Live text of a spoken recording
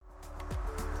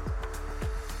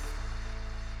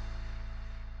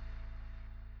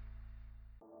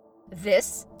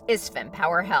This is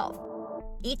FemPower Health.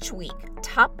 Each week,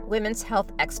 top women's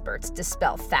health experts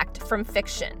dispel fact from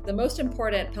fiction. The most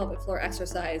important pelvic floor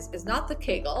exercise is not the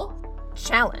Kegel.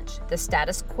 Challenge the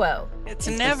status quo. It's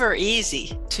never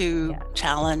easy to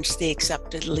challenge the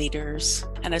accepted leaders,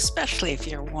 and especially if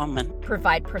you're a woman.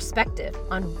 Provide perspective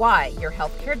on why your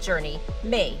healthcare journey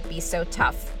may be so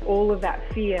tough. All of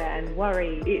that fear and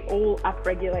worry, it all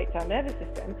upregulates our nervous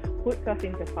system, puts us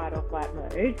into fight or flight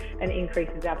mode, and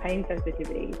increases our pain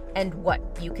sensitivity. And what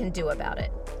you can do about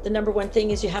it. The number one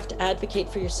thing is you have to advocate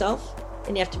for yourself,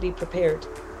 and you have to be prepared.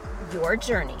 Your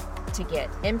journey to get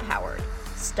empowered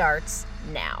starts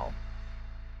now.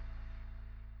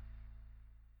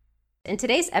 In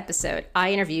today's episode,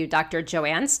 I interviewed Dr.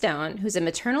 Joanne Stone, who's a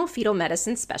maternal fetal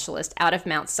medicine specialist out of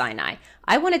Mount Sinai.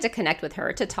 I wanted to connect with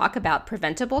her to talk about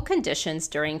preventable conditions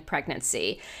during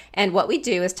pregnancy. And what we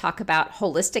do is talk about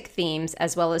holistic themes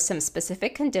as well as some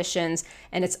specific conditions,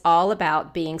 and it's all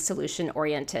about being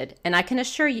solution-oriented. And I can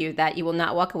assure you that you will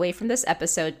not walk away from this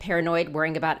episode paranoid,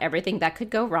 worrying about everything that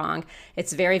could go wrong.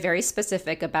 It's very, very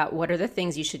specific about what are the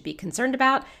things you should be concerned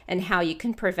about and how you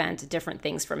can prevent different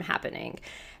things from happening.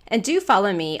 And do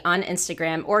follow me on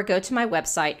Instagram or go to my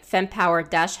website,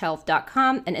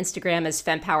 fempower-health.com, and Instagram is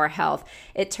fempowerhealth.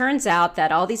 It turns out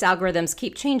that all these algorithms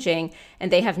keep changing,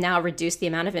 and they have now reduced the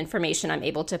amount of information I'm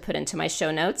able to put into my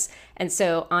show notes. And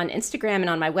so on Instagram and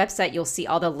on my website, you'll see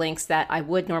all the links that I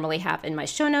would normally have in my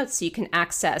show notes, so you can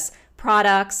access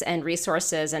products and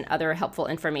resources and other helpful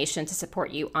information to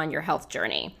support you on your health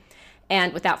journey.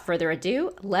 And without further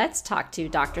ado, let's talk to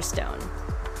Dr. Stone.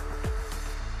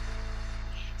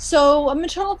 So a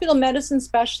maternal fetal medicine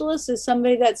specialist is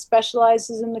somebody that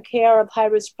specializes in the care of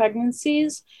high-risk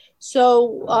pregnancies.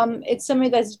 So it's somebody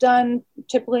that's done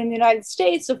typically in the United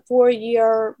States a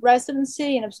 4-year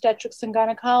residency in obstetrics and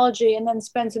gynecology, and then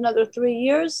spends another 3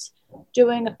 years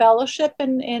doing a fellowship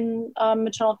in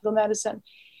maternal fetal medicine.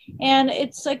 And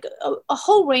it's like a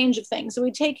whole range of things. So we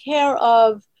take care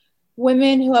of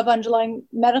women who have underlying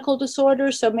medical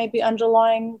disorders, so maybe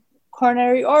underlying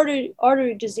coronary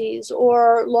artery disease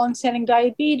or longstanding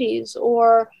diabetes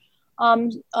or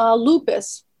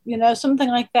lupus, something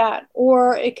like that.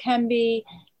 Or it can be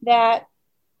that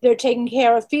they're taking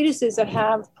care of fetuses that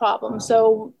have problems.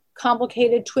 So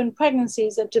complicated twin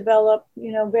pregnancies that develop,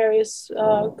 various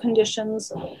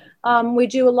conditions. We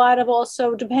do a lot of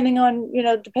also, depending on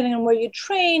where you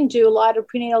train, do a lot of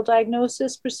prenatal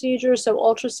diagnosis procedures. So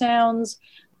ultrasounds,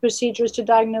 procedures to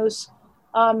diagnose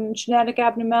genetic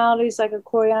abnormalities like a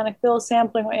chorionic villus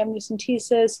sampling or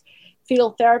amniocentesis,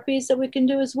 fetal therapies that we can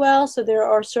do as well. So there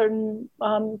are certain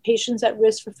patients at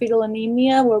risk for fetal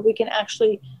anemia where we can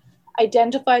actually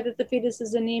identify that the fetus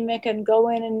is anemic and go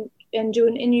in and do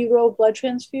an in utero blood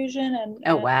transfusion.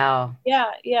 Oh, wow.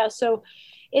 Yeah. So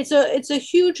it's a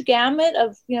huge gamut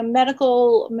of,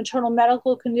 maternal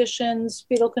medical conditions,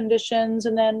 fetal conditions,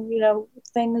 and then,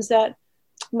 things that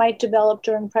might develop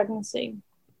during pregnancy.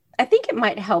 I think it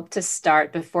might help to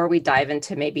start before we dive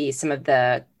into maybe some of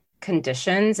the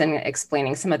conditions and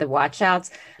explaining some of the watch-outs.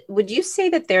 Would you say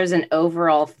that there's an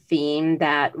overall theme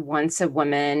that once a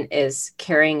woman is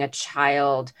carrying a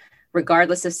child,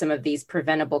 regardless of some of these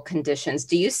preventable conditions,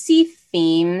 do you see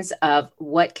themes of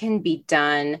what can be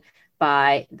done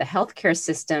by the healthcare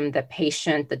system, the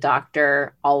patient, the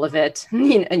doctor, all of it?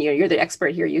 And you're the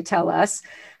expert here, you tell us,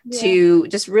 to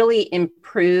just really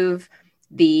improve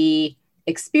the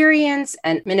experience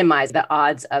and minimize the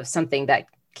odds of something that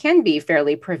can be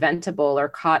fairly preventable or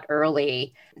caught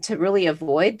early, to really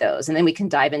avoid those. And then we can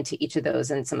dive into each of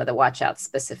those and some of the watch outs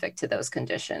specific to those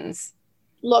conditions.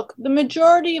 Look, the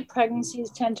majority of pregnancies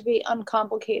tend to be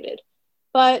uncomplicated,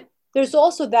 but there's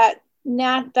also that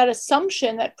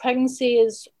assumption that pregnancy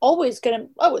is always going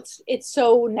to, it's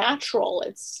so natural.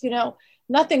 It's,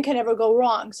 nothing can ever go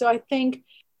wrong. So I think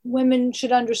women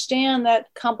should understand that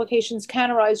complications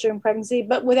can arise during pregnancy,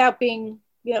 but without being,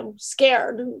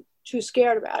 too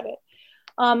scared about it.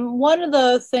 One of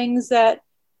the things that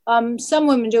some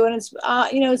women do, and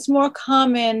it's more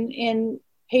common in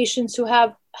patients who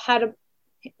have had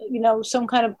some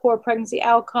kind of poor pregnancy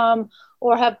outcome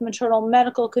or have maternal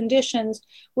medical conditions,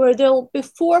 where they'll,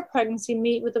 before pregnancy,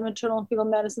 meet with a maternal fetal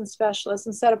medicine specialist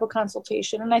and set up a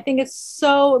consultation. And I think it's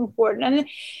so important. And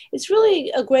it's really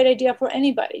a great idea for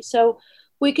anybody. So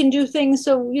we can do things.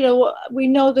 So, we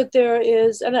know that there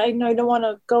is, and I know I don't want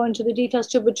to go into the details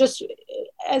too, but just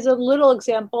as a little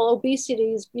example,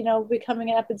 obesity is,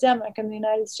 becoming an epidemic in the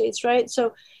United States, right?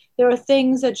 So there are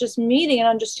things that just meeting and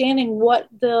understanding what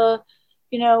the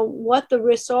what the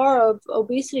risks are of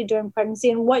obesity during pregnancy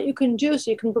and what you can do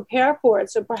so you can prepare for it.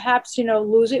 So perhaps,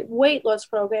 lose it, weight loss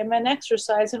program and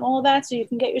exercise and all that so you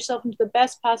can get yourself into the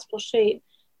best possible shape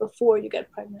before you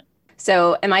get pregnant.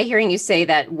 So am I hearing you say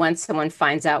that once someone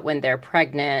finds out when they're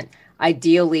pregnant,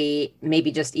 ideally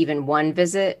maybe just even one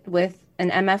visit with an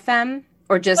MFM?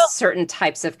 Or just certain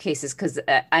types of cases? Because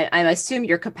I assume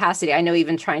your capacity, I know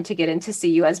even trying to get in to see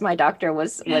you as my doctor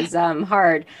was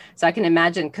hard. So I can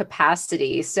imagine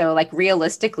capacity. So like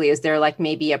realistically, is there like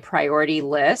maybe a priority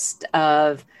list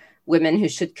of women who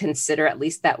should consider at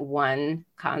least that one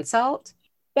consult?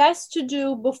 Best to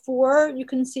do before you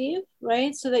conceive,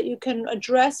 right? So that you can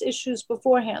address issues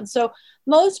beforehand. So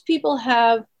most people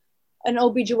have an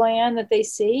OBGYN that they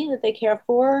see, that they care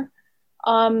for.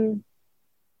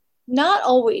 Not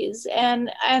always.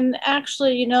 And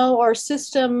actually, our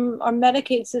system, our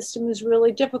Medicaid system is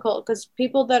really difficult because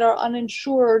people that are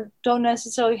uninsured don't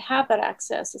necessarily have that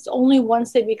access. It's only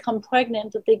once they become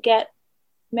pregnant that they get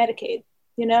Medicaid,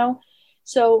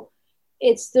 So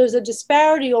there's a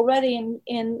disparity already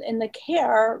in the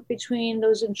care between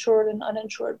those insured and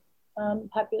uninsured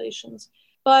populations.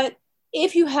 But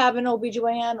if you have an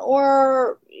OBGYN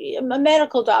or a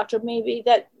medical doctor maybe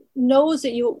that knows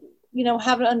that you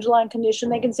have an underlying condition,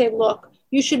 they can say, look,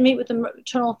 you should meet with the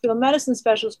maternal fetal medicine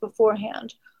specialist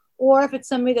beforehand. Or if it's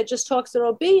somebody that just talks to their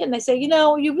OB and they say, you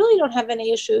really don't have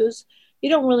any issues, you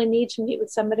don't really need to meet with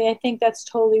somebody. I think that's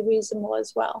totally reasonable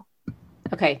as well.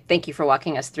 Okay. Thank you for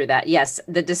walking us through that. Yes.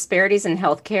 The disparities in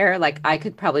healthcare, like I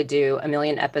could probably do a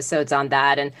million episodes on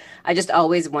that. And I just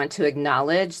always want to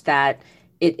acknowledge that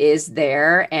it is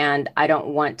there. And I don't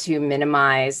want to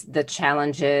minimize the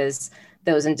challenges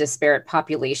those in disparate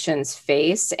populations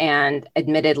face. And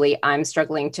admittedly, I'm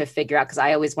struggling to figure out, because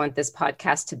I always want this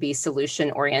podcast to be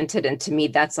solution oriented. And to me,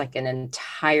 that's like an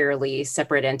entirely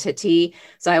separate entity.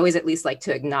 So I always at least like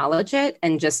to acknowledge it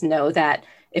and just know that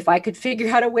if I could figure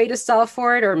out a way to solve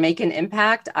for it or make an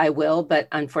impact, I will. But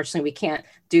unfortunately, we can't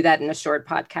do that in a short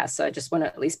podcast. So I just want to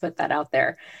at least put that out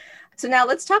there. So now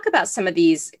let's talk about some of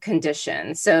these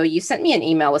conditions. So you sent me an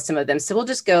email with some of them. So we'll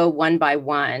just go one by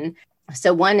one.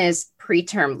 So one is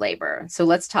preterm labor. So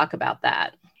let's talk about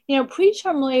that.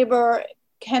 Preterm labor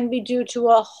can be due to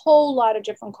a whole lot of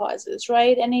different causes,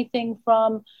 right? Anything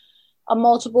from a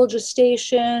multiple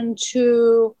gestation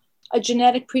to a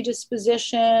genetic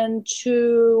predisposition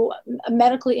to a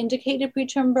medically indicated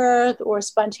preterm birth or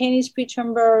spontaneous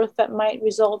preterm birth that might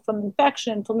result from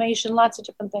infection, inflammation, lots of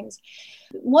different things.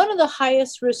 One of the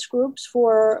highest risk groups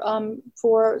for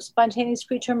spontaneous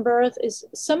preterm birth is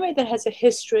somebody that has a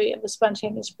history of a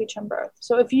spontaneous preterm birth.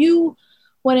 So if you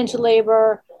went into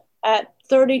labor at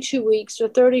 32 weeks or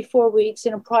 34 weeks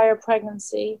in a prior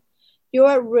pregnancy,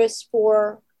 you're at risk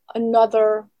for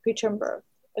another preterm birth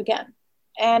again.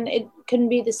 And it can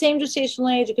be the same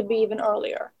gestational age, it could be even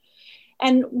earlier.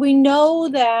 And we know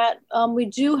that we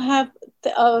do have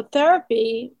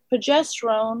therapy,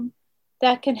 progesterone,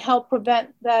 that can help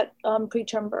prevent that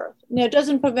preterm birth. Now, it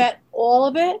doesn't prevent all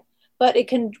of it, but it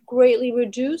can greatly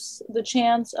reduce the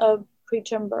chance of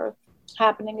preterm birth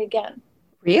happening again.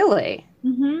 Really?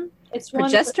 Mm-hmm.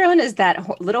 Progesterone is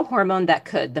that little hormone that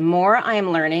could. The more I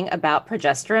am learning about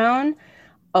progesterone,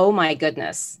 oh my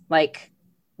goodness, like,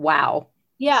 wow.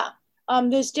 Yeah.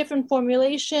 There's different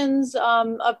formulations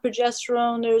of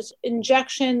progesterone. There's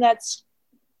injection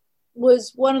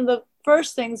was one of the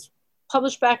first things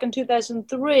published back in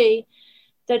 2003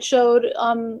 that showed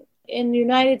in the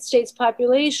United States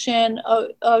population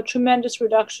a tremendous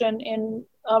reduction in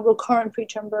recurrent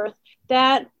preterm birth.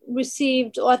 That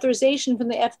received authorization from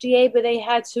the FDA, but they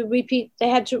had to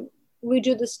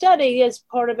redo the study as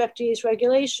part of FDA's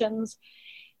regulations.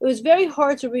 It was very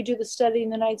hard to redo the study in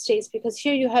the United States because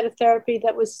here you had a therapy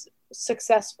that was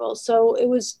successful. So it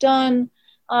was done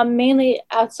mainly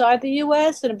outside the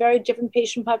US in a very different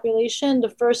patient population.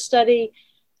 The first study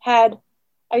had,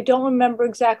 I don't remember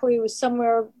exactly, it was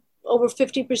somewhere over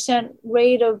 50%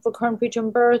 rate of recurrent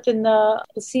preterm birth in the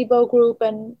placebo group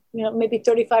and maybe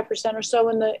 35% or so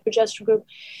in the progesterone group.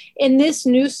 In this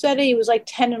new study, it was like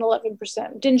 10 and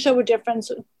 11%. It didn't show a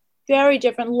difference. Very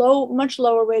different, much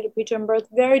lower rate of preterm birth,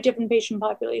 very different patient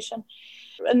population.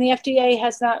 And the FDA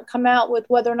has not come out with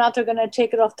whether or not they're going to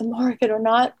take it off the market or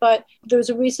not. But there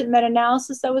was a recent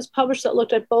meta-analysis that was published that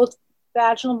looked at both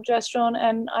vaginal progesterone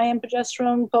and IM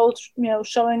progesterone, both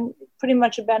showing pretty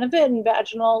much a benefit. And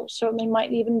vaginal certainly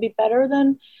might even be better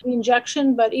than the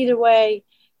injection. But either way,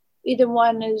 either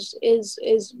one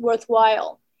is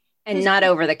worthwhile. And not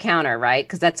over the counter, right?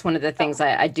 Because that's one of the things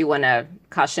I do want to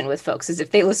caution with folks is if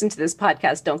they listen to this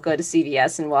podcast, don't go to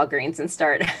CVS and Walgreens and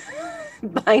start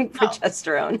buying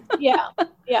progesterone. Yeah.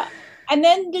 And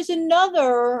then there's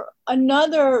another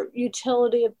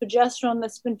utility of progesterone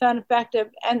that's been found effective,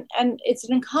 and it's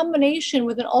in combination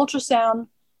with an ultrasound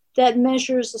that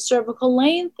measures the cervical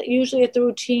length, usually at the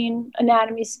routine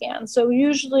anatomy scan. So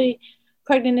usually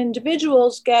pregnant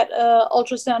individuals get an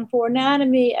ultrasound for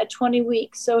anatomy at 20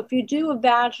 weeks. So if you do a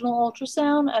vaginal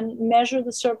ultrasound and measure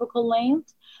the cervical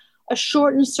length, a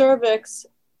shortened cervix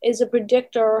is a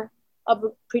predictor of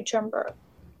a preterm birth.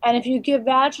 And if you give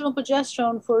vaginal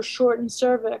progesterone for a shortened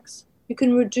cervix, you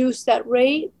can reduce that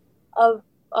rate of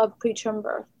preterm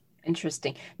birth.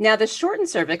 Interesting. Now, the shortened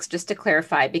cervix, just to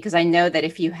clarify, because I know that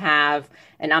if you have,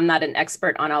 and I'm not an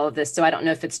expert on all of this, so I don't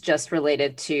know if it's just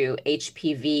related to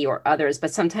HPV or others,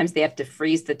 but sometimes they have to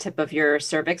freeze the tip of your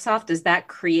cervix off. Does that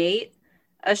create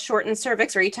a shortened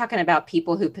cervix? Or are you talking about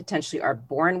people who potentially are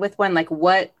born with one? Like,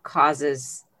 what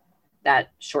causes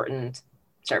that shortened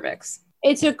cervix?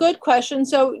 It's a good question.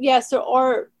 So yes, there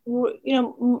are,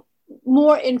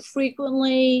 more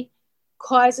infrequently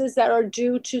causes that are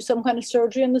due to some kind of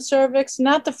surgery in the cervix,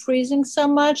 not the freezing so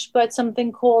much, but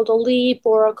something called a LEEP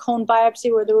or a cone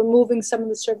biopsy where they're removing some of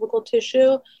the cervical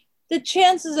tissue. The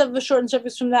chances of a shortened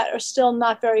cervix from that are still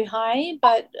not very high,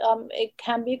 but it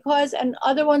can be caused. And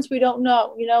other ones we don't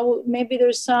know. Maybe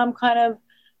there's some kind of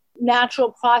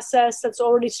natural process that's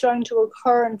already starting to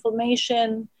occur,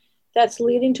 inflammation that's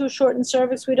leading to a shortened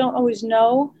cervix. We don't always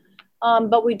know.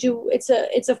 But we do. It's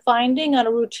a finding on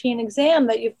a routine exam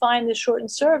that you find the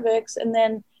shortened cervix, and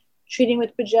then treating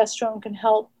with progesterone can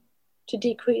help to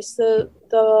decrease the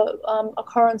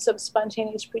occurrence of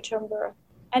spontaneous preterm birth.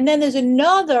 And then there's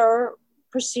another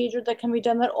procedure that can be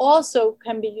done that also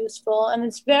can be useful, and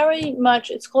it's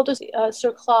called a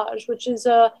cerclage, which is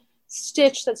a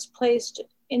stitch that's placed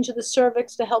into the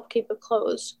cervix to help keep it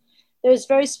closed. There's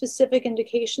very specific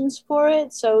indications for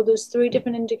it. So there's 3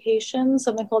 different indications,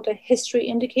 something called a history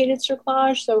indicated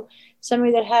cerclage. So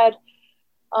somebody that had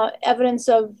evidence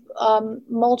of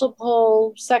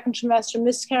multiple second trimester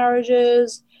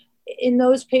miscarriages, in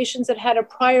those patients that had a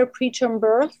prior preterm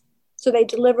birth, so they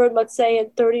delivered, let's say,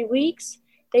 at 30 weeks,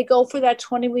 they go for that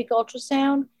 20-week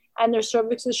ultrasound and their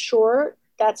cervix is short.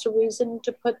 That's a reason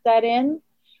to put that in.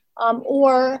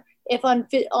 Or if on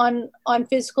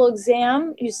physical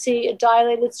exam, you see a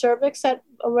dilated cervix at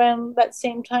around that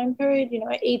same time period,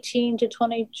 18 to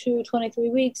 22, 23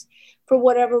 weeks, for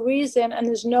whatever reason, and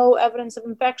there's no evidence of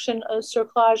infection, a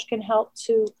cerclage can help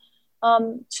to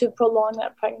prolong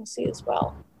that pregnancy as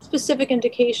well. Specific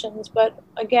indications, but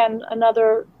again,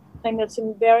 another thing that's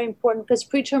very important, because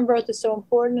preterm birth is so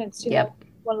important. It's,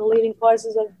 one of the leading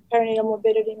causes of perinatal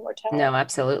morbidity and mortality. No,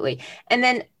 absolutely. And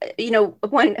then,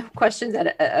 one question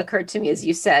that occurred to me is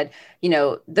you said,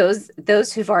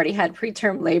 those who've already had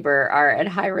preterm labor are at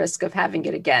high risk of having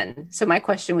it again. So my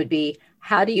question would be,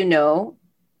 how do you know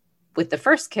with the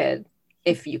first kid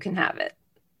if you can have it?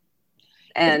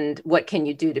 And what can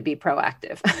you do to be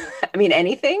proactive? I mean,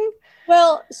 anything?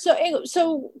 Well,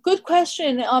 so good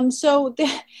question. So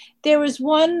there was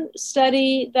one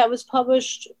study that was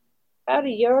published about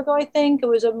a year ago, I think. It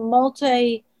was a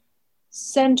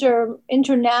multi-center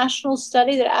international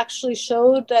study that actually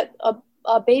showed that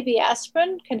a baby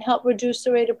aspirin can help reduce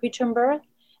the rate of preterm birth.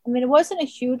 I mean, it wasn't a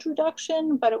huge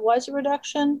reduction, but it was a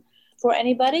reduction for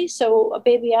anybody. So a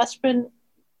baby aspirin,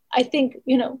 I think,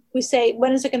 we say,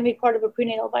 when is it going to be part of a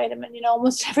prenatal vitamin?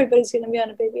 Almost everybody's going to be on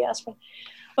a baby aspirin.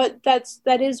 But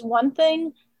that is one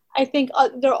thing. I think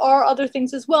there are other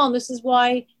things as well. And this is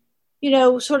why,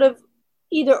 sort of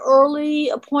either early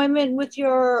appointment with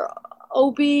your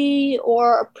OB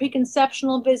or a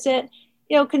preconceptional visit,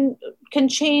 can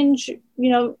change,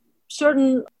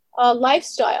 certain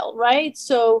lifestyle, right?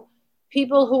 So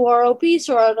people who are obese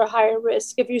are at a higher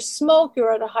risk. If you smoke,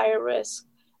 you're at a higher risk.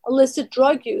 Illicit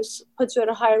drug use puts you at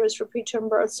a higher risk for preterm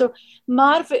birth. So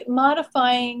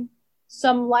modifying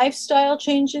some lifestyle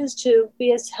changes to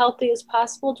be as healthy as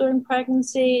possible during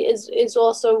pregnancy is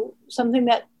also something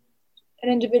that an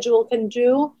individual can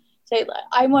do. Say,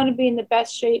 I want to be in the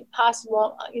best shape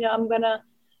possible. I'm gonna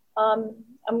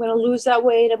lose that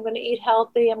weight. I'm gonna eat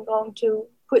healthy. I'm going to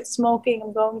quit smoking.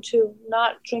 I'm going to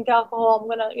not drink alcohol. I'm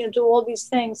gonna do all these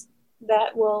things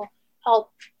that will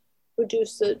help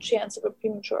reduce the chance of a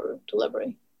premature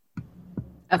delivery.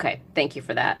 Okay, thank you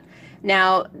for that.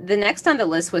 Now, the next on the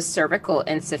list was cervical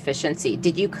insufficiency.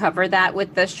 Did you cover that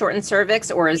with the shortened cervix,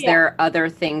 or is there other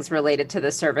things related to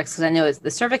the cervix? Because I know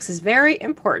the cervix is very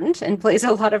important and plays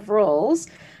a lot of roles.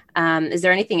 Is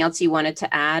there anything else you wanted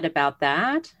to add about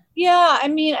that? Yeah, I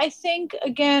mean, I think,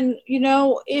 again,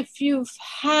 if you've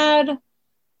had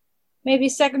maybe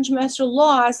second trimester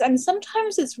loss, and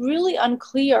sometimes it's really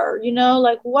unclear,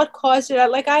 like what caused it.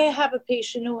 Like I have a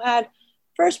patient who had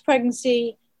first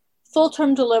pregnancy,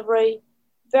 full-term delivery,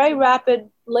 very rapid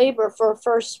labor for a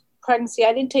first pregnancy.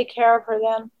 I didn't take care of her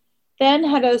then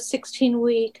had a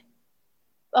 16-week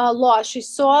loss.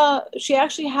 She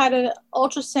actually had an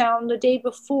ultrasound the day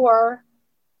before,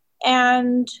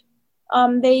 and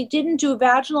they didn't do a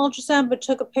vaginal ultrasound, but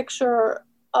took a picture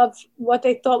of what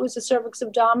they thought was the cervix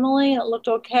abdominally, and it looked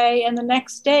okay. And the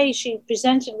next day she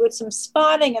presented with some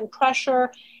spotting and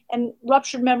pressure and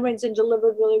ruptured membranes and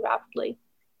delivered really rapidly.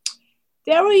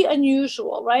 Very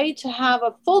unusual, right? To have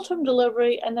a full-term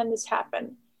delivery and then this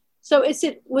happened. So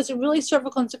was it really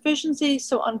cervical insufficiency?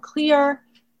 So unclear.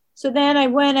 So then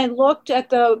I looked at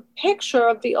the picture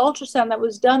of the ultrasound that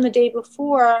was done the day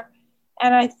before,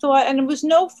 and I thought, and it was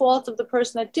no fault of the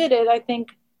person that did it. I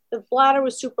think the bladder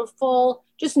was super full.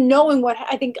 Just knowing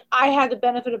I think I had the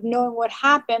benefit of knowing what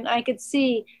happened. I could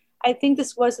see, I think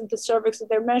this wasn't the cervix that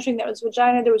they're measuring, that was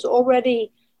vagina. There was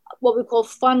already what we call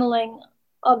funneling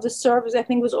of the cervix. I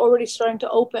think was already starting to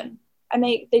open, and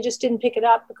they just didn't pick it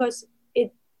up because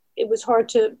it was hard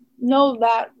to know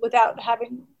that without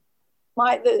having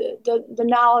the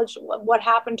knowledge of what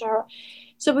happened to her.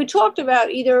 So we talked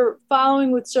about either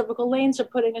following with cervical lanes or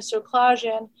putting a cerclage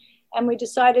in, and we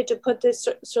decided to put this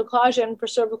cerclage in for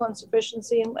cervical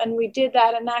insufficiency, and we did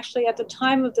that. And actually at the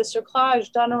time of the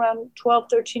cerclage, done around 12,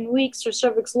 13 weeks, her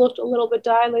cervix looked a little bit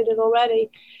dilated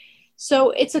already.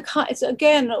 So it's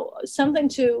again something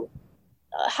to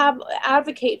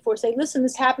advocate for. Say, listen,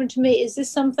 this happened to me. Is this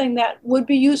something that would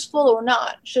be useful or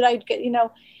not? Should I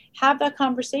have that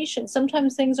conversation?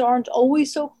 Sometimes things aren't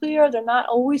always so clear. They're not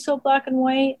always so black and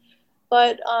white,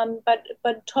 but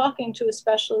talking to a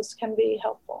specialist can be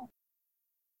helpful.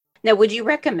 Now, would you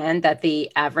recommend that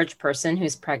the average person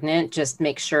who's pregnant just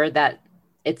make sure that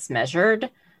it's measured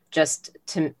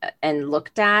and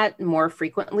looked at more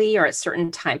frequently or at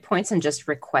certain time points and just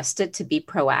request it to be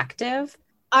proactive?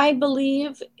 I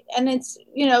believe, and it's,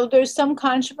 there's some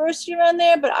controversy around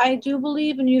there, but I do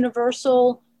believe in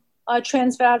universal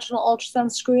transvaginal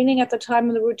ultrasound screening at the time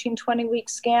of the routine 20-week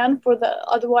scan for the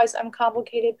otherwise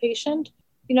uncomplicated patient.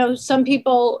 Some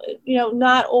people,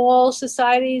 not all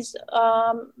societies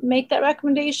make that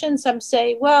recommendation. Some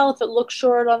say, well, if it looks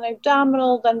short on the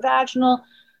abdominal, then vaginal.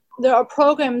 There are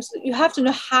programs that you have to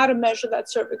know how to measure that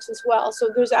cervix as well. So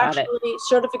there's actually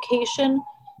certification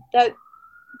that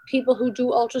people who do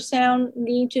ultrasound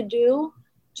need to do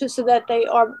so that they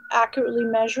are accurately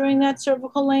measuring that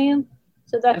cervical lane.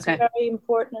 So that's very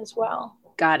important as well.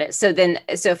 Got it. So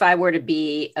if I were to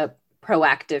be a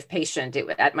proactive patient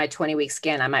at my 20-week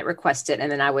scan, I might request it,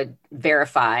 and then I would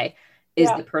verify, is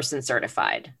the person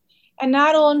certified? And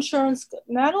not all insurance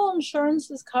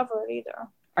is covered either.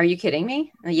 Are you kidding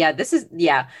me?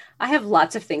 Yeah, I have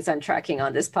lots of things I'm tracking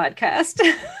on this podcast.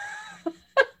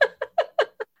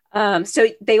 So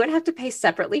they would have to pay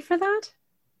separately for that?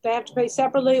 They have to pay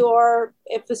separately, or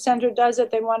if the center does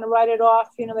it, they want to write it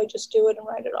off, they just do it and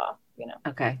write it off,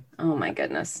 Okay. Oh my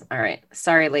goodness. All right.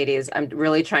 Sorry, ladies. I'm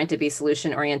really trying to be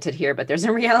solution oriented here, but there's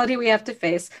a reality we have to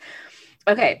face.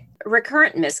 Okay.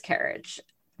 Recurrent miscarriage.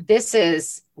 This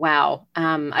is, wow.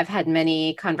 I've had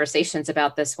many conversations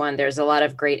about this one. There's a lot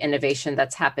of great innovation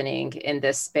that's happening in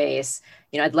this space.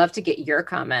 I'd love to get your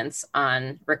comments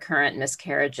on recurrent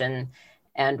miscarriage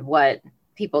and what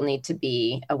people need to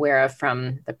be aware of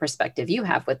from the perspective you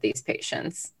have with these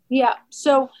patients. Yeah.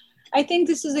 So I think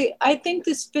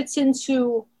this fits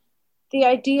into the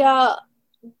idea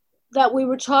that we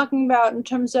were talking about in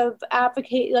terms of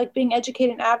being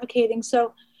educated and advocating.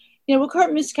 So,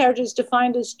 recurrent miscarriage is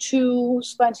defined as 2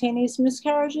 spontaneous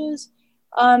miscarriages,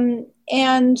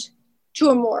 and 2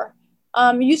 or more.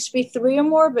 It used to be 3 or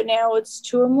more, but now it's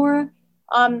 2 or more.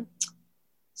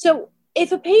 So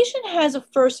if a patient has a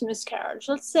first miscarriage,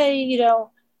 let's say,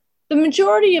 the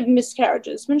majority of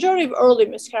early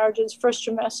miscarriages, first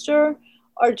trimester,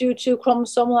 are due to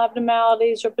chromosomal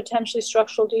abnormalities or potentially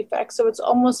structural defects. So it's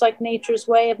almost like nature's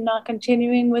way of not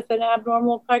continuing with an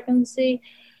abnormal pregnancy.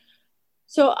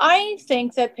 So I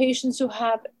think that patients who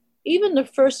have even the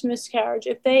first miscarriage,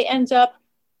 if they end up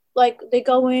they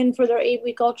go in for their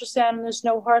 8-week ultrasound and there's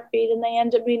no heartbeat and they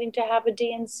end up needing to have a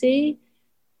D&C,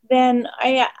 then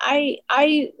I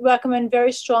recommend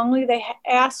very strongly they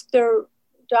ask their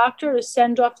doctor to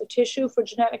send off the tissue for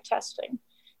genetic testing.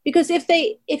 Because if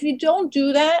you don't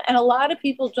do that, and a lot of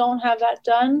people don't have that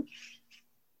done,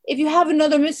 if you have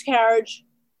another miscarriage,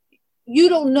 you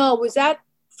don't know, was that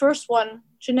first one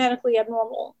genetically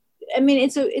abnormal? I mean,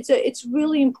 it's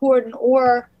really important.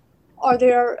 Or are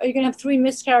you going to have 3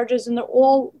 miscarriages and they're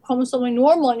all chromosomally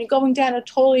normal, and you're going down a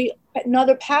totally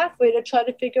another pathway to try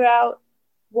to figure out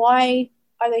why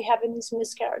are they having these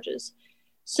miscarriages?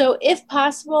 So if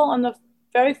possible, on the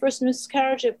very first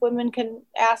miscarriage, if women can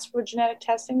ask for genetic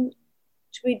testing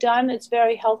to be done, it's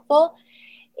very helpful.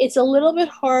 It's a little bit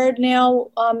hard now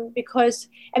because,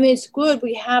 it's good.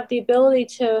 We have the ability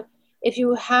to, if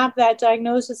you have that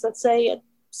diagnosis, let's say at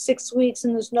 6 weeks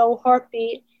and there's no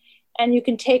heartbeat, and you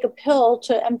can take a pill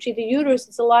to empty the uterus,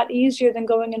 it's a lot easier than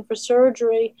going in for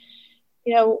surgery.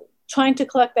 Trying to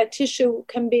collect that tissue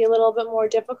can be a little bit more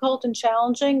difficult and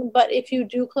challenging. But if you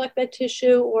do collect that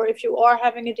tissue, or if you are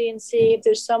having a D&C, if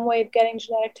there's some way of getting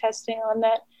genetic testing on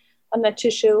that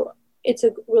tissue, it's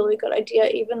a really good idea,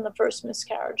 even the first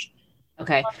miscarriage.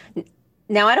 Okay.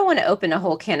 Now, I don't want to open a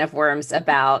whole can of worms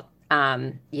about,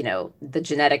 the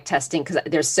genetic testing, because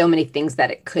there's so many things that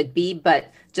it could be,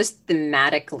 but just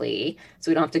thematically, so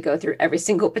we don't have to go through every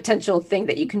single potential thing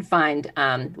that you can find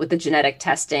with the genetic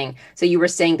testing. So you were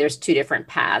saying there's two different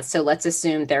paths. So let's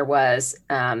assume there was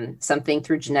something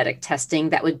through genetic testing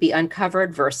that would be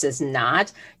uncovered versus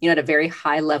not, at a very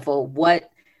high level,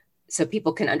 so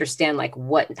people can understand like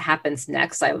what happens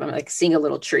next. I'm like seeing a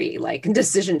little tree, like a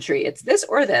decision tree. It's this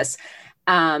or this.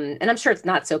 And I'm sure it's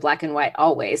not so black and white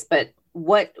always, but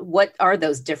what are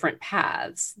those different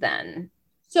paths then?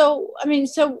 So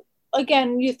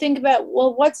again, you think about,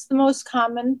 well, what's the most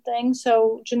common thing?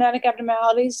 So genetic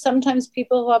abnormalities. Sometimes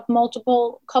people who have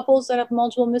couples that have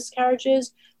multiple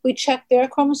miscarriages, we check their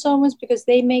chromosomes because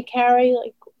they may carry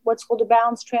like what's called a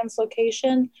balanced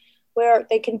translocation, where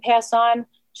they can pass on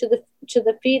to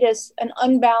the fetus an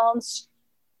unbalanced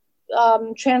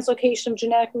translocation of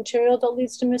genetic material that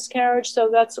leads to miscarriage. So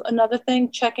that's another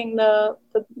thing, checking the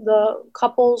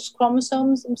couple's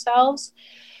chromosomes themselves.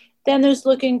 Then there's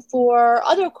looking for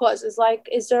other causes, like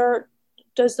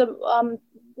does the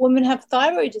woman have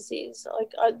thyroid disease?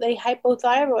 Like, are they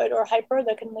hypothyroid or hyper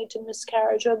that can lead to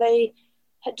miscarriage? Or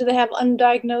do they have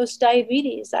undiagnosed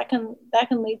diabetes that can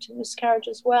lead to miscarriage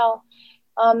as well?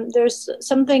 There's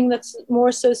something that's more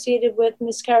associated with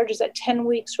miscarriages at 10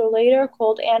 weeks or later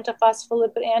called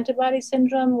antiphospholipid antibody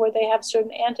syndrome, where they have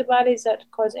certain antibodies that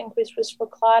cause increased risk for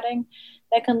clotting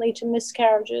that can lead to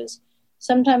miscarriages.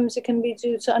 Sometimes it can be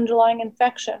due to underlying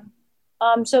infection.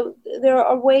 So there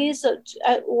are ways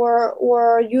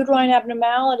or uterine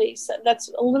abnormalities that's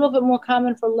a little bit more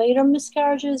common for later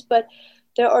miscarriages, but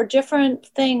there are different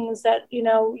things that,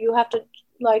 you have to,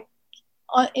 like,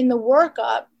 in the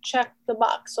workup, check the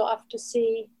box off to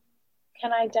see,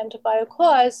 can I identify a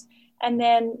cause, and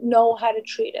then know how to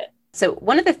treat it. So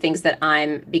one of the things that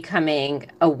I'm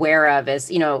becoming aware of is,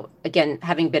 again,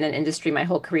 having been in industry my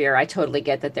whole career, I totally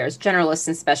get that there's generalists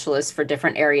and specialists for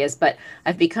different areas, but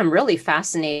I've become really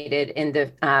fascinated in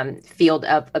the field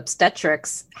of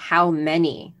obstetrics, how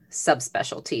many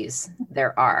subspecialties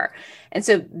there are. And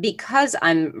so because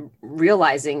I'm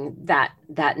realizing that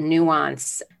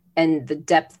nuance and the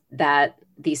depth that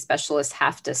these specialists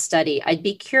have to study, I'd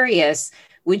be curious,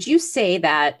 would you say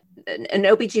that an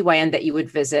OBGYN that you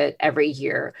would visit every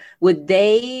year, would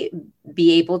they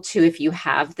be able to, if you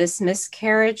have this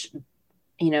miscarriage,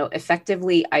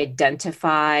 effectively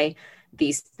identify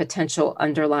these potential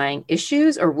underlying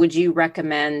issues? Or would you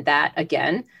recommend that,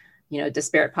 again,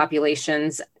 disparate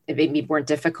populations, it may be more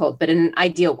difficult, but in an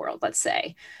ideal world, let's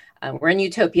say, we're in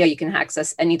utopia, you can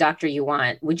access any doctor you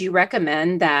want. Would you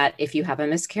recommend that if you have a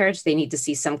miscarriage, they need to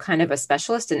see some kind of a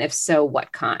specialist? And if so,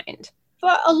 what kind?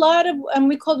 For a lot of, and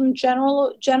we call them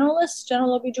general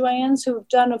OBGYNs who've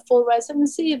done a full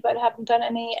residency but haven't done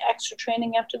any extra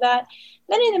training after that,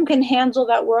 many of them can handle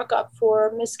that workup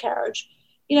for miscarriage.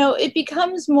 It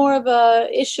becomes more of a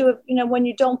issue of, when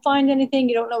you don't find anything,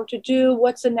 you don't know what to do,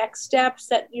 what's the next steps,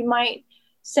 that you might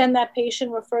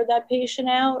refer that patient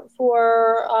out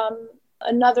for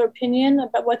another opinion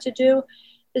about what to do.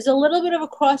 There's a little bit of a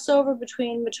crossover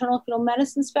between maternal fetal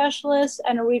medicine specialists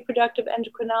and a reproductive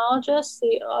endocrinologist,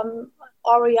 the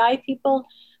REI people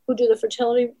who do the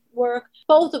fertility work.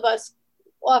 Both of us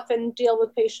often deal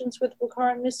with patients with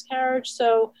recurrent miscarriage.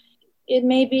 So it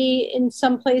may be in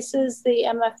some places the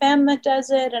MFM that does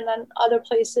it, and then other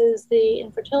places the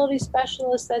infertility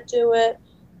specialists that do it,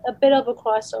 a bit of a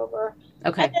crossover.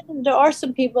 Okay. And then there are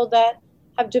some people that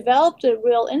have developed a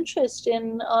real interest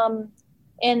in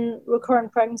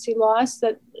recurrent pregnancy loss,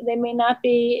 that they may not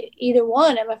be either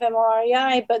one, MFM or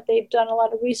REI, but they've done a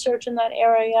lot of research in that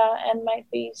area and might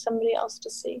be somebody else to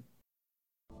see.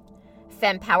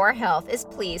 FemPower Health is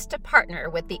pleased to partner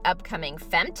with the upcoming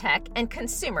FemTech and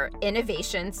Consumer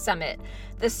Innovation Summit.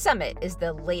 The summit is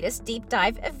the latest deep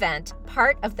dive event,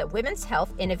 part of the Women's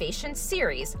Health Innovation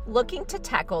Series, looking to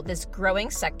tackle this growing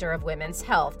sector of women's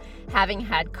health, having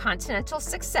had continental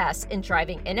success in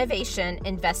driving innovation,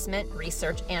 investment,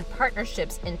 research, and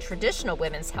partnerships in traditional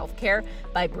women's healthcare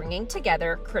by bringing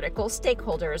together critical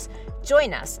stakeholders.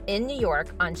 Join us in New York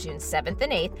on June 7th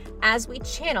and 8th as we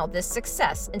channel this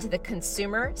success into the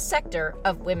consumer sector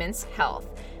of women's health.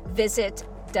 Visit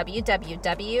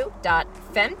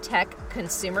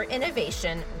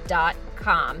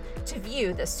www.femtechconsumerinnovation.com to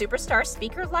view the superstar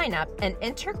speaker lineup and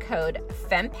enter code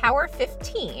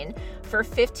FEMPOWER15 for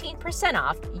 15%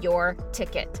 off your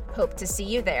ticket. Hope to see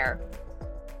you there.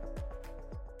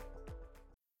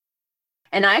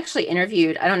 And I actually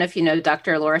interviewed, I don't know if you know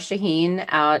Dr. Laura Shaheen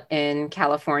out in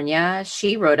California.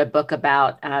 She wrote a book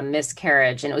about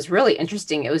miscarriage, and it was really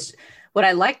interesting. It was, what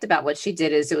I liked about what she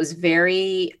did is it was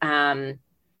very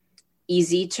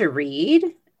easy to read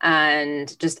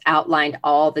and just outlined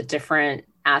all the different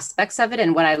aspects of it.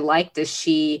 And what I liked is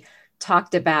she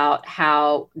talked about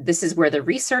how this is where the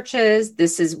research is,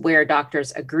 this is where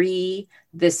doctors agree,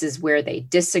 this is where they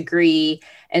disagree.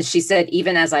 And she said,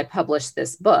 even as I publish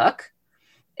this book,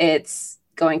 it's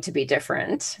going to be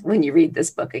different when you read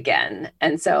this book again.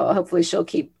 And so hopefully she'll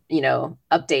keep,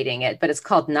 updating it, but it's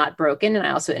called Not Broken. And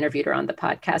I also interviewed her on the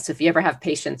podcast. So if you ever have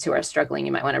patients who are struggling,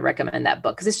 you might want to recommend that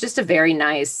book because it's just a very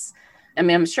nice,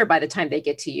 I'm sure by the time they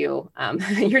get to you,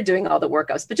 you're doing all the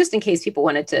workups, but just in case people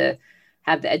wanted to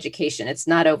have the education, it's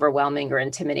not overwhelming or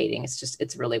intimidating.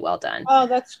 It's really well done. Oh,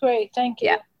 that's great. Thank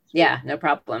you. Yeah, no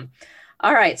problem.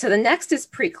 All right. So the next is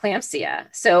preeclampsia.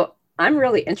 So I'm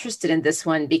really interested in this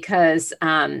one because,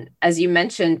 as you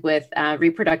mentioned, with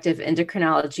reproductive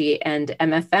endocrinology and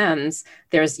MFMs,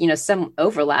 there's some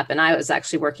overlap. And I was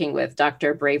actually working with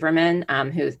Dr. Braverman,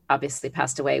 who obviously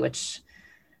passed away, which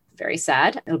very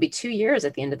sad. It'll be 2 years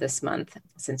at the end of this month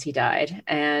since he died,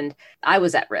 and I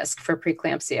was at risk for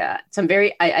preeclampsia. So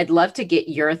I'd love to get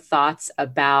your thoughts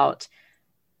about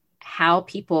how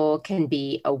people can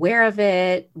be aware of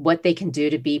it, what they can do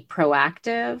to be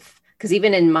proactive. Because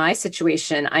even in my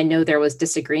situation, I know there was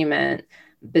disagreement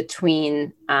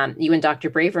between you and Dr.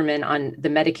 Braverman on the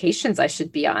medications I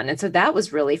should be on. And so that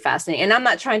was really fascinating. And I'm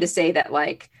not trying to say that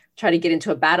try to get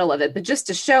into a battle of it, but just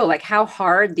to show how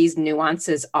hard these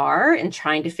nuances are in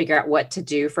trying to figure out what to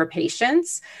do for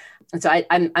patients. And so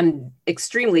I'm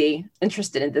extremely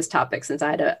interested in this topic since I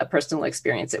had a personal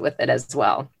experience with it as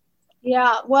well.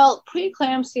 Yeah, well,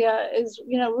 preeclampsia is,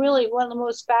 really one of the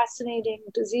most fascinating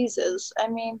diseases.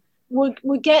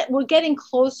 We're getting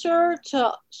closer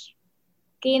to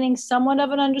gaining somewhat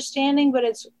of an understanding, but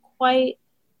it's quite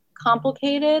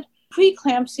complicated.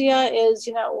 Preeclampsia is,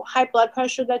 high blood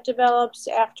pressure that develops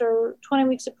after 20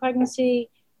 weeks of pregnancy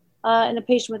in a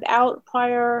patient without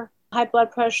prior high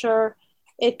blood pressure.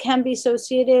 It can be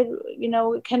associated,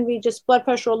 it can be just blood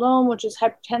pressure alone, which is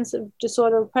hypertensive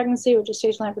disorder of pregnancy or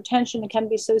gestational hypertension. It can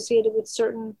be associated with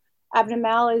certain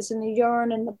abnormalities in the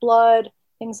urine and the blood,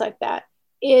 things like that.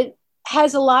 It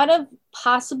has a lot of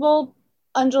possible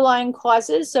underlying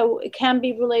causes. So it can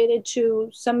be related to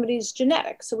somebody's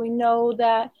genetics. So we know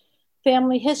that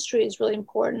family history is really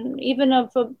important. Even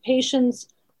if a patient's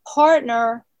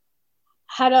partner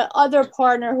had another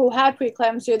partner who had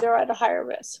preeclampsia, they're at a higher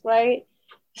risk, right?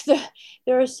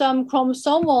 There are some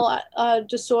chromosomal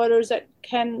disorders that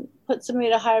can put somebody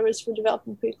at a higher risk for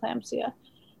developing preeclampsia.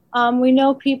 We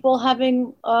know people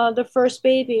having their first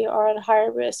baby are at a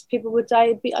higher risk. People with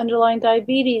underlying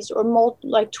diabetes or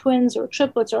like twins or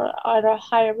triplets are at a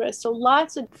higher risk. So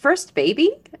lots of... First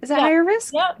baby is a higher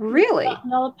risk? Yeah. Really?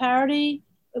 Nulliparity.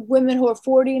 Women who are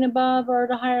 40 and above are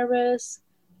at a higher risk.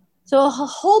 So a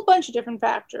whole bunch of different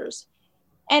factors.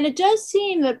 And it does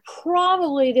seem that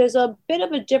probably there's a bit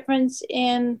of a difference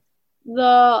in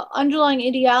the underlying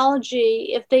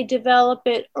etiology if they develop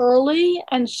it early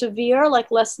and severe, like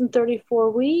less than 34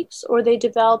 weeks, or they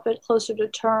develop it closer to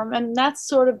term. And that's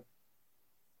sort of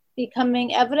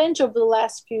becoming evident over the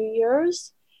last few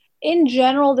years. In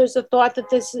general, there's a thought that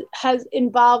this has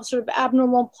involved sort of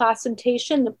abnormal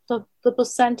placentation, the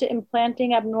placenta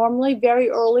implanting abnormally very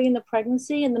early in the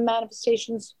pregnancy, and the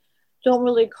manifestations don't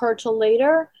really occur till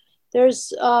later.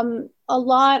 There's a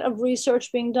lot of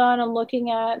research being done on looking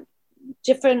at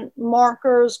different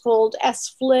markers called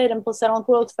SFLT and placental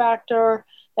growth factor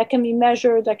that can be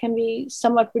measured, that can be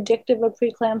somewhat predictive of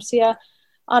preeclampsia.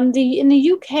 In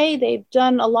the UK, they've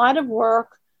done a lot of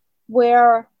work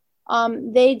where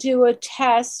they do a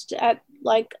test at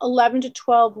like 11 to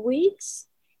 12 weeks,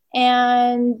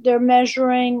 and they're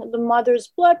measuring the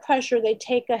mother's blood pressure. They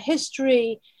take a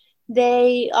history.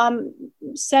 They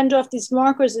send off these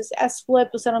markers, this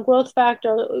S-flip, placental growth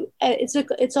factor.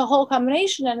 It's a whole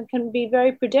combination, and it can be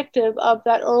very predictive of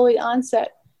that early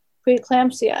onset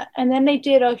preeclampsia. And then they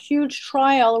did a huge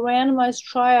trial, a randomized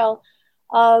trial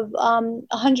of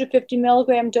 150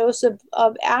 milligram dose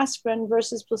of aspirin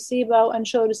versus placebo, and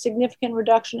showed a significant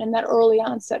reduction in that early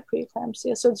onset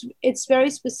preeclampsia. So it's very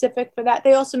specific for that.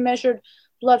 They also measured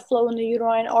blood flow in the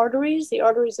uterine arteries, the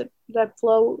arteries that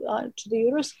flow to the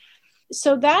uterus.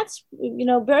 So that's,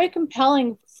 very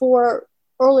compelling for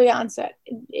early onset.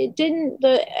 It didn't,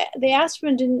 the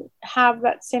aspirin didn't have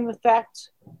that same effect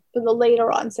for the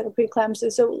later onset of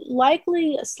preeclampsia. So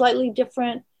likely a slightly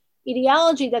different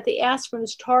etiology, that the aspirin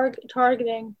is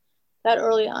targeting that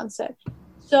early onset.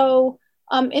 So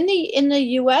in the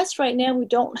US right now, we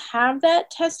don't have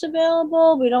that test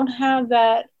available. We don't have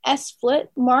that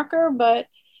S-FLIT marker, but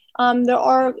there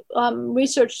are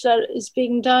research that is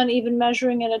being done, even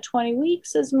measuring it at 20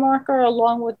 weeks as a marker,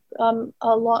 along with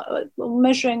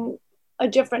measuring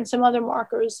some other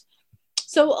markers.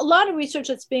 So a lot of research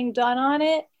that's being done on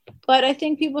it, but I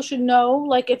think people should know,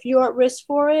 like, if you're at risk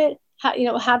for it,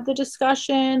 have the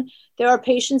discussion. There are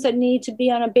patients that need to be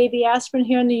on a baby aspirin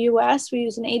here in the US. We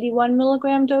use an 81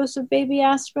 milligram dose of baby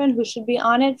aspirin, who should be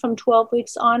on it from 12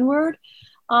 weeks onward.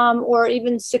 Or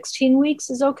even 16 weeks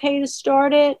is okay to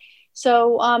start it.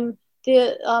 So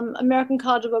the American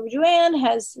College of OB/GYN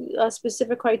has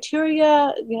specific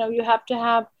criteria. You have to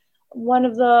have one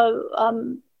of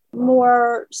the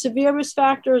more severe risk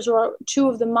factors or two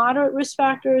of the moderate risk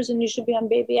factors, and you should be on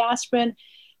baby aspirin.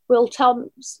 We'll tell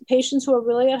patients who are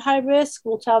really at high risk,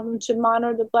 we'll tell them to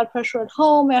monitor the blood pressure at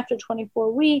home after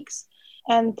 24 weeks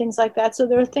and things like that. So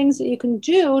there are things that you can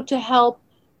do to help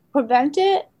prevent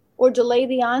it, or delay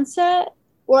the onset,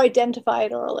 or identify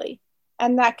it early.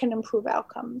 And that can improve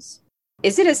outcomes.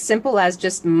 Is it as simple as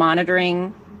just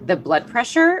monitoring the blood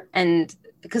pressure? And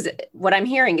because what I'm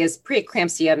hearing is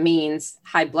preeclampsia means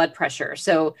high blood pressure.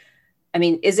 So,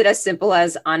 is it as simple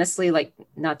as, honestly, like,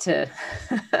 not to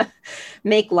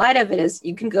make light of it, is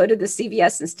you can go to the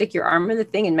CVS and stick your arm in the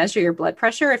thing and measure your blood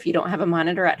pressure if you don't have a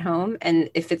monitor at home. And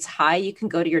if it's high, you can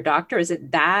go to your doctor. Is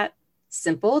it that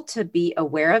simple to be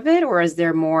aware of it, or is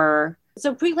there more?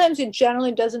 So preeclampsia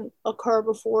generally doesn't occur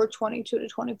before 22 to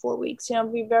 24 weeks.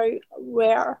 It'd be very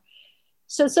rare.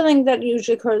 So it's something that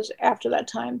usually occurs after that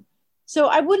time. So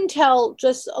I wouldn't tell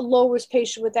just a low risk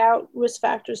patient without risk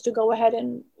factors to go ahead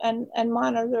and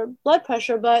monitor their blood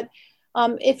pressure. But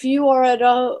if you are at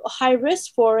a high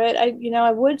risk for it,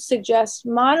 I would suggest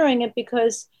monitoring it,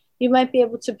 because you might be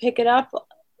able to pick it up,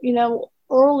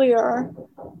 earlier,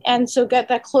 and so get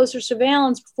that closer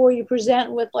surveillance before you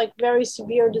present with like very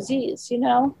severe disease,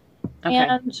 Okay.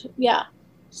 And yeah,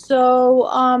 so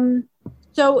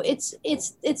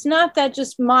it's not that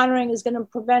just monitoring is going to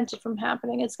prevent it from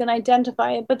happening. It's going to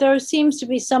identify it, but there seems to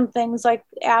be some things like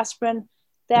aspirin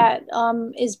that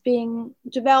is being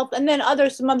developed, and then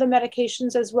some other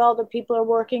medications as well that people are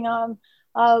working on.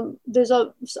 There's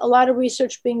a lot of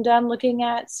research being done looking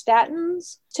at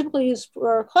statins, typically used to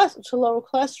lower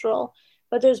cholesterol,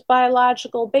 but there's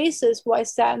biological basis why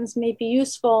statins may be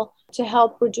useful to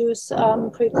help reduce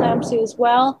preeclampsia as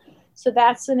well. So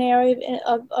that's an area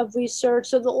of research.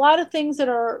 So there's a lot of things that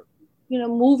are,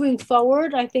 moving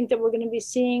forward. I think that we're going to be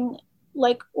seeing,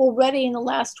 like, already in the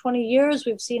last 20 years,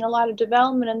 we've seen a lot of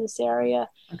development in this area.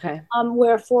 Okay.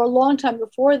 Where for a long time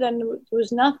before then, there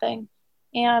was nothing.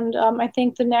 And I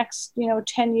think the next,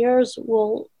 10 years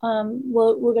we're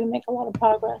going to make a lot of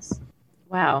progress.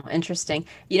 Wow. Interesting.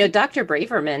 Dr.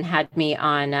 Braverman had me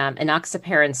on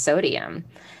enoxaparin sodium,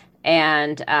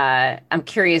 and I'm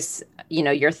curious,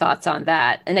 your thoughts on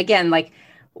that. And again, like,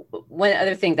 one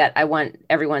other thing that I want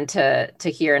everyone to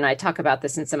hear, and I talk about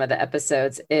this in some of the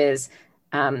episodes, is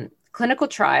clinical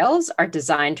trials are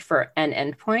designed for an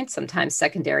endpoint, sometimes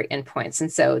secondary endpoints.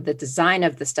 And so the design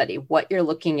of the study, what you're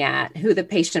looking at, who the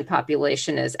patient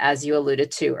population is, as you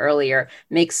alluded to earlier,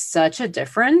 makes such a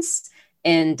difference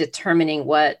in determining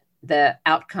what the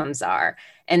outcomes are.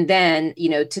 And then,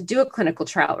 to do a clinical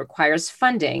trial requires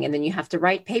funding, and then you have to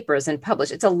write papers and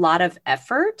publish. It's a lot of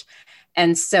effort.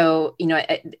 And so,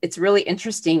 it's really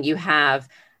interesting. You have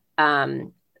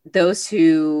those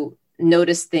who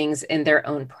notice things in their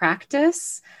own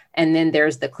practice, and then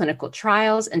there's the clinical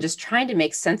trials, and just trying to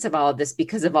make sense of all of this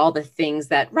because of all the things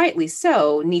that, rightly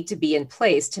so, need to be in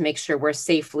place to make sure we're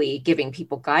safely giving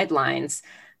people guidelines.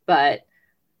 But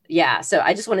yeah, so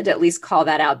I just wanted to at least call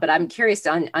that out. But I'm curious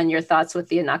on your thoughts with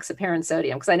the enoxaparin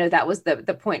sodium, because I know that was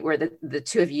the point where the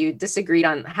two of you disagreed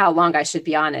on how long I should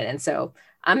be on it. And so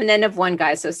I'm an N of 1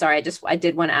 guy, so sorry. I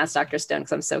did want to ask Dr. Stone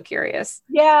because I'm so curious.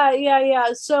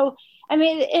 Yeah. So, I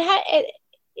mean,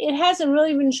 it hasn't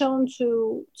really been shown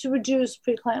to reduce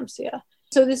preeclampsia.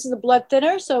 So this is a blood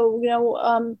thinner. So,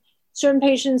 certain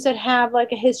patients that have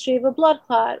like a history of a blood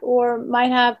clot or might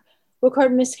have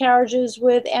recurrent miscarriages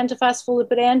with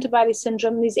antiphospholipid antibody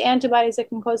syndrome, these antibodies that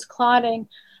can cause clotting.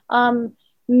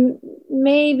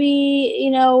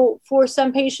 Maybe, for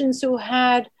some patients who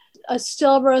had a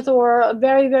stillbirth or a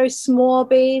very, very small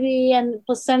baby and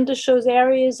placenta shows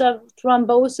areas of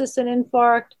thrombosis and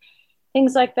infarct,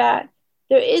 things like that.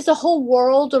 There is a whole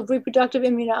world of reproductive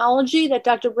immunology that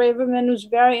Dr. Braverman was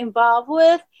very involved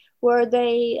with, where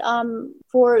they,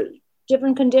 for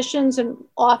different conditions and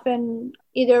often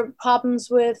either problems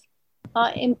with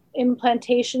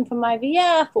implantation from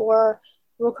IVF or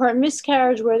recurrent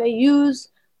miscarriage, where they use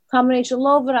combination of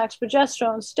Lovenox,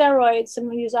 progesterone, steroids,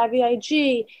 some use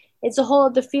IVIG. It's a whole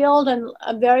other field and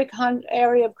a very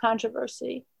area of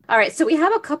controversy. All right, so we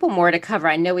have a couple more to cover.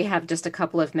 I know we have just a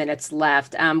couple of minutes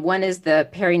left. One is the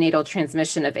perinatal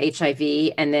transmission of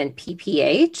HIV and then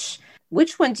PPH.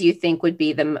 Which one do you think would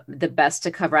be the best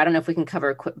to cover? I don't know if we can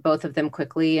cover both of them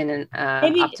quickly in an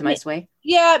optimized way.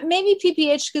 Yeah, maybe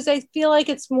PPH, because I feel like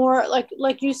it's more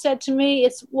like you said to me,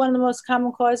 it's one of the most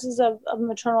common causes of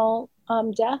maternal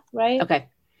death, right? Okay.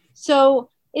 So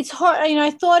it's hard.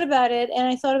 I thought about it and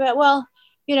I thought about, well,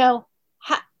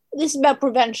 this is about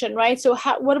prevention, right? So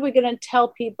what are we going to tell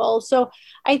people? So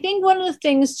I think one of the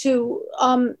things to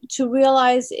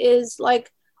realize is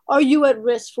like, are you at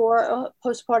risk for a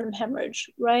postpartum hemorrhage,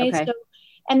 right? Okay. So,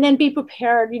 and then be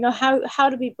prepared, how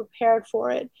to be prepared for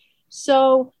it.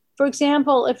 So for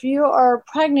example, if you are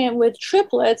pregnant with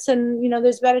triplets and,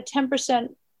 there's about a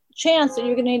 10% chance that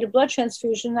you're going to need a blood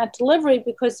transfusion at delivery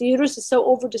because the uterus is so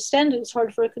overdistended, it's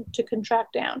hard for it to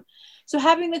contract down. So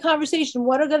having the conversation,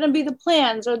 what are going to be the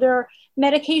plans? Are there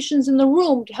medications in the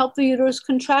room to help the uterus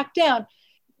contract down?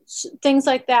 Things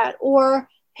like that. Or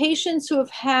patients who have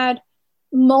had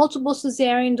multiple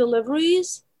cesarean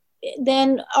deliveries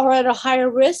then are at a higher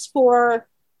risk for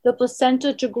the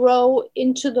placenta to grow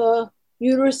into the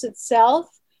uterus itself,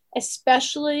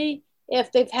 especially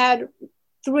if they've had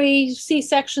 3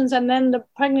 C-sections and then they're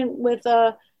pregnant with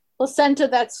a placenta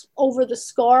that's over the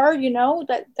scar,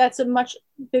 that's a much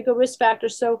bigger risk factor.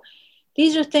 So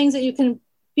these are things that you can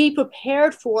be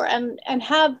prepared for and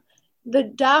have the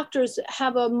doctors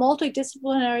have a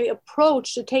multidisciplinary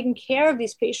approach to taking care of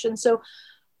these patients. So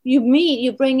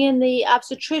you bring in the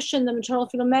obstetrician, the maternal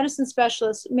fetal medicine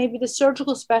specialist, maybe the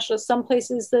surgical specialist. Some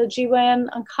places the GYN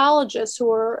oncologists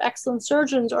who are excellent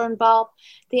surgeons are involved,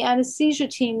 the anesthesia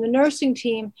team, the nursing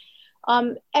team,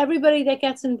 everybody that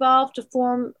gets involved to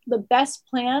form the best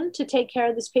plan to take care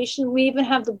of this patient. We even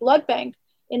have the blood bank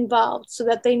involved so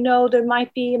that they know there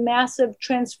might be a massive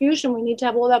transfusion. We need to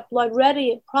have all that blood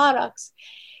ready and products.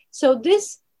 So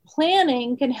this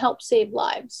planning can help save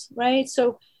lives, right?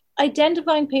 So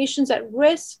identifying patients at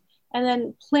risk and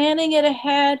then planning it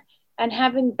ahead and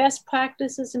having best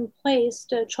practices in place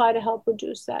to try to help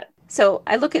reduce that. So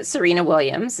I look at Serena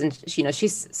Williams and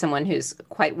she's someone who's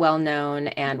quite well known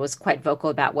and was quite vocal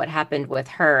about what happened with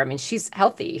her. I mean, she's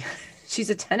healthy. She's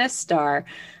a tennis star.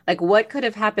 Like, what could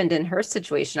have happened in her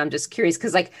situation? I'm just curious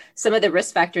because like some of the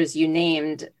risk factors you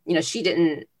named, she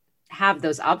didn't have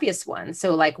those obvious ones.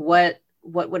 So like what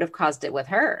would have caused it with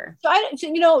her? So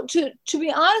to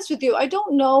be honest with you, I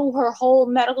don't know her whole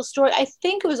medical story. I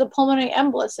think it was a pulmonary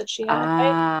embolus that she had.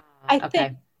 Right? I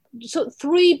think so.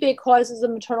 3 big causes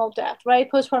of maternal death, right?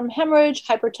 Postpartum hemorrhage,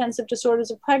 hypertensive disorders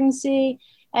of pregnancy,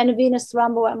 and a venous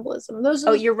thromboembolism. Those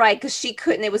are you're right, because she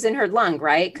couldn't. It was in her lung,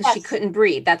 right? Because she couldn't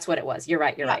breathe. That's what it was. You're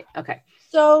right. You're right. Okay.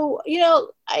 So,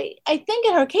 I think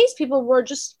in her case, people were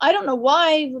just, I don't know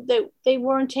why they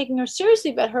weren't taking her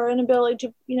seriously about her inability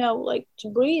to, to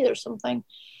breathe or something.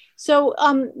 So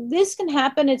this can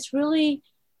happen. It's really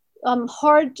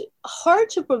hard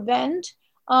to prevent.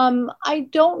 I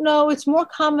don't know. It's more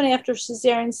common after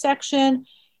cesarean section.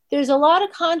 There's a lot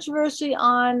of controversy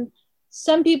on,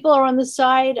 some people are on the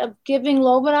side of giving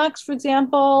Lovenox, for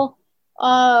example,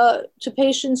 to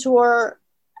patients who are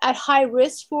at high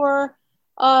risk for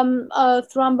a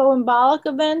thromboembolic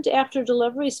event after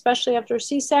delivery, especially after a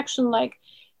C-section, like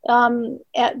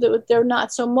they're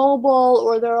not so mobile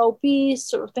or they're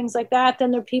obese or things like that.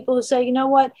 Then there are people who say,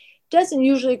 it doesn't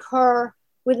usually occur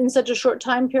within such a short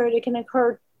time period. It can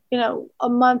occur, a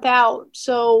month out.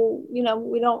 So, we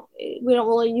don't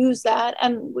really use that.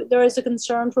 And there is a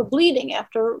concern for bleeding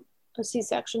after a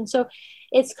C-section. So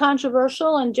it's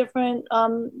controversial and different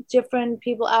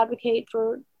people advocate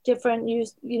for different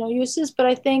uses. But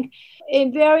I think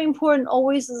very important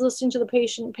always is listening to the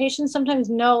patient. Patients sometimes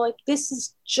know, like, this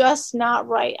is just not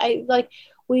right.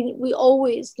 We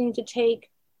always need to take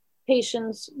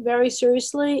patients very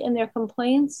seriously in their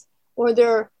complaints or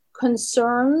their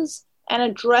concerns and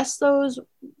address those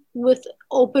with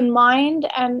open mind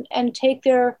and take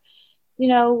their,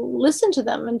 listen to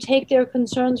them and take their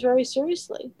concerns very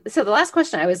seriously. So the last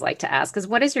question I always like to ask is,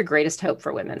 what is your greatest hope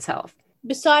for women's health?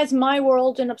 Besides my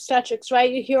world in obstetrics,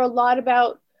 right? You hear a lot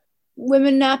about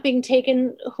women not being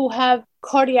taken who have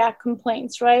cardiac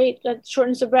complaints, right? That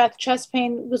shortness of breath, chest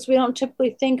pain, because we don't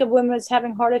typically think of women as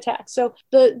having heart attacks. So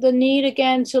the need,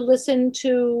 again, to listen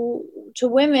to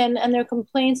women and their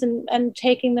complaints and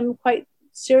taking them quite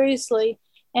seriously.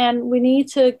 And we need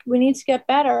to get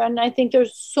better. And I think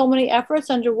there's so many efforts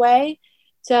underway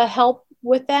to help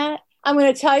with that. I'm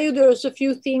going to tell you, there's a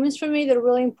few themes for me that are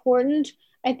really important.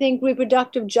 I think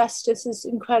reproductive justice is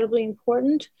incredibly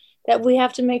important, that we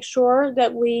have to make sure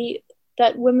that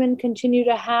women continue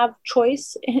to have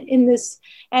choice in this.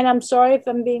 And I'm sorry if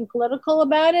I'm being political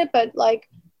about it, but like,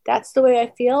 that's the way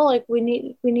I feel. Like, we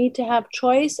need to have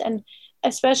choice, and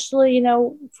especially,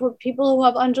 for people who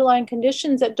have underlying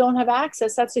conditions that don't have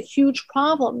access, that's a huge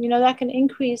problem. That can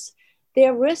increase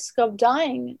their risk of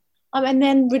dying. And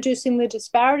then reducing the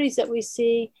disparities that we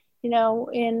see,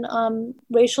 in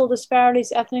racial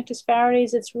disparities, ethnic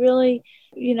disparities. It's really,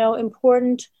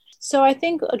 important. So I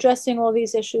think addressing all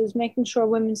these issues, making sure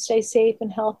women stay safe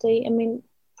and healthy. I mean,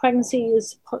 pregnancy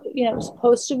is,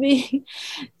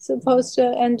 supposed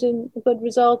to end in a good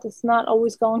result. It's not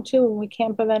always going to, and we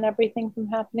can't prevent everything from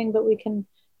happening, but we can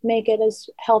make it as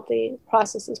healthy a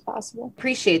process as possible.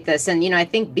 Appreciate this. And, I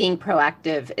think being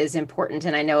proactive is important.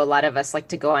 And I know a lot of us like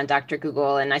to go on Dr.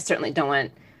 Google, and I certainly don't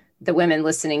want the women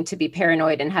listening to be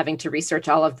paranoid and having to research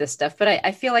all of this stuff. But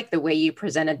I feel like the way you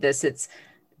presented this, it's,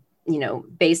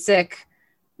 basic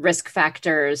risk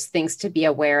factors, things to be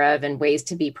aware of and ways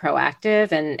to be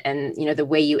proactive. And the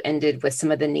way you ended with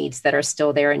some of the needs that are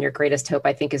still there in your greatest hope,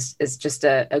 I think is just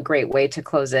a great way to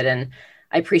close it. And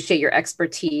I appreciate your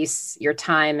expertise, your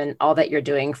time, and all that you're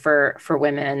doing for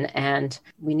women, and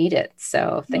we need it.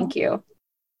 So thank you.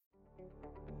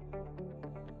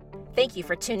 Thank you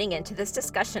for tuning in to this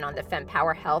discussion on the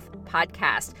FemPower Health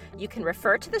podcast. You can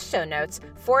refer to the show notes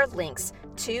for links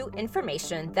to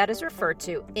information that is referred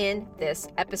to in this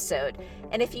episode.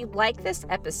 And if you like this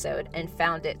episode and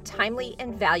found it timely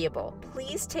and valuable,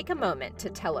 please take a moment to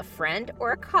tell a friend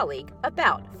or a colleague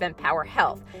about FemPower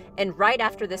Health. And right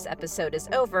after this episode is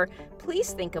over,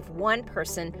 please think of one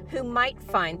person who might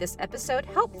find this episode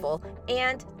helpful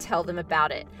and tell them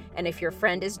about it. And if your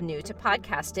friend is new to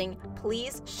podcasting,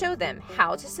 please show them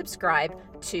how to subscribe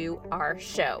to our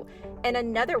show. And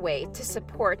another way to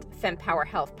support FemPower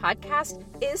Health Podcast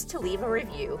is to leave a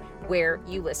review where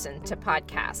you listen to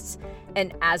podcasts.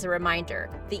 And as a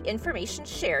reminder, the information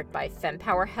shared by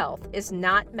FemPower Health is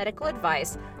not medical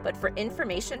advice, but for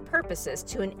information purposes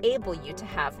to enable you to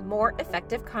have more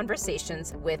effective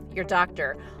conversations with your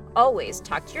doctor. Always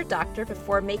talk to your doctor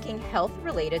before making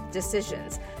health-related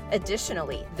decisions.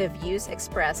 Additionally, the views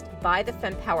expressed by the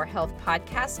FemPower Health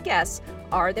podcast guests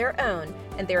are their own,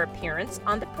 and their appearance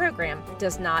on the program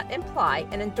does not imply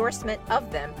an endorsement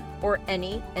of them or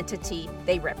any entity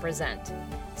they represent.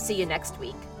 See you next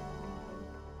week.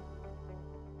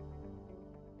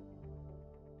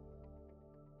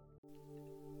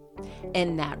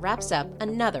 And that wraps up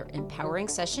another empowering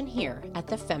session here at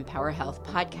the FemPower Health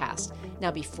Podcast.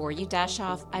 Now, before you dash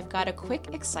off, I've got a quick,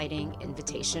 exciting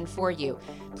invitation for you.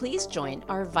 Please join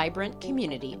our vibrant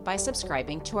community by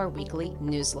subscribing to our weekly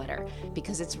newsletter,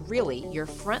 because it's really your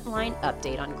frontline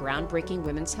update on groundbreaking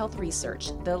women's health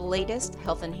research, the latest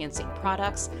health-enhancing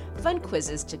products, fun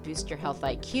quizzes to boost your health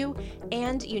IQ,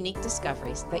 and unique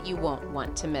discoveries that you won't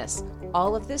want to miss.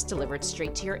 All of this delivered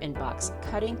straight to your inbox,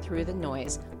 cutting through the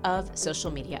noise of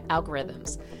social media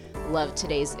algorithms. Love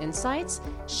today's insights?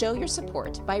 Show your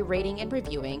support by rating and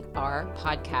reviewing our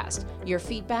podcast. Your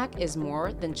feedback is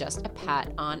more than just a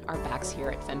pat on our backs here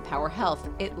at FemPower Health.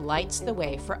 It lights the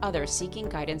way for others seeking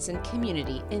guidance and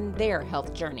community in their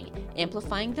health journey,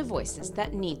 amplifying the voices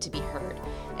that need to be heard.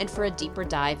 And for a deeper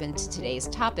dive into today's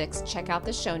topics, check out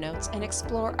the show notes and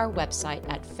explore our website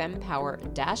at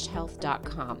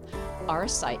fempower-health.com. Our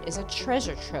site is a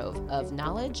treasure trove of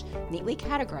knowledge, neatly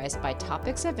categorized by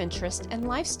topics of interest and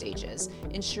life stages,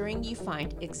 ensuring you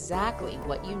find exactly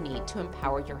what you need to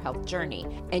empower your health journey.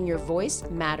 And your voice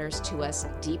matters to us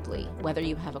deeply. Whether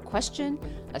you have a question,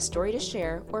 a story to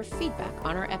share, or feedback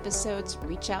on our episodes,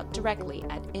 reach out directly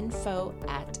at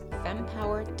info@fempower.health.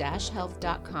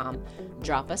 fempower-health.com,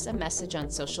 drop us a message on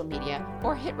social media,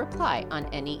 or hit reply on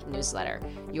any newsletter.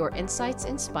 Your insights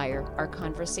inspire our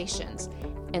conversations.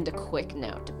 And a quick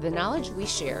note, the knowledge we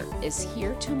share is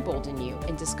here to embolden you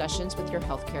in discussions with your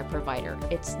healthcare provider.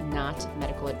 It's not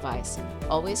medical advice.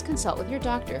 Always consult with your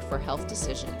doctor for health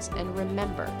decisions, and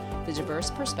remember, the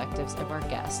diverse perspectives of our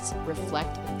guests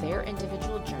reflect their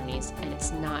individual journeys, and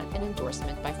it's not an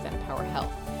endorsement by FemPower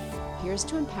Health. Here's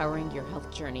to empowering your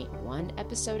health journey one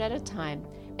episode at a time,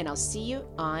 and I'll see you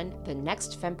on the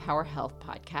next FemPower Health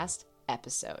podcast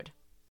episode.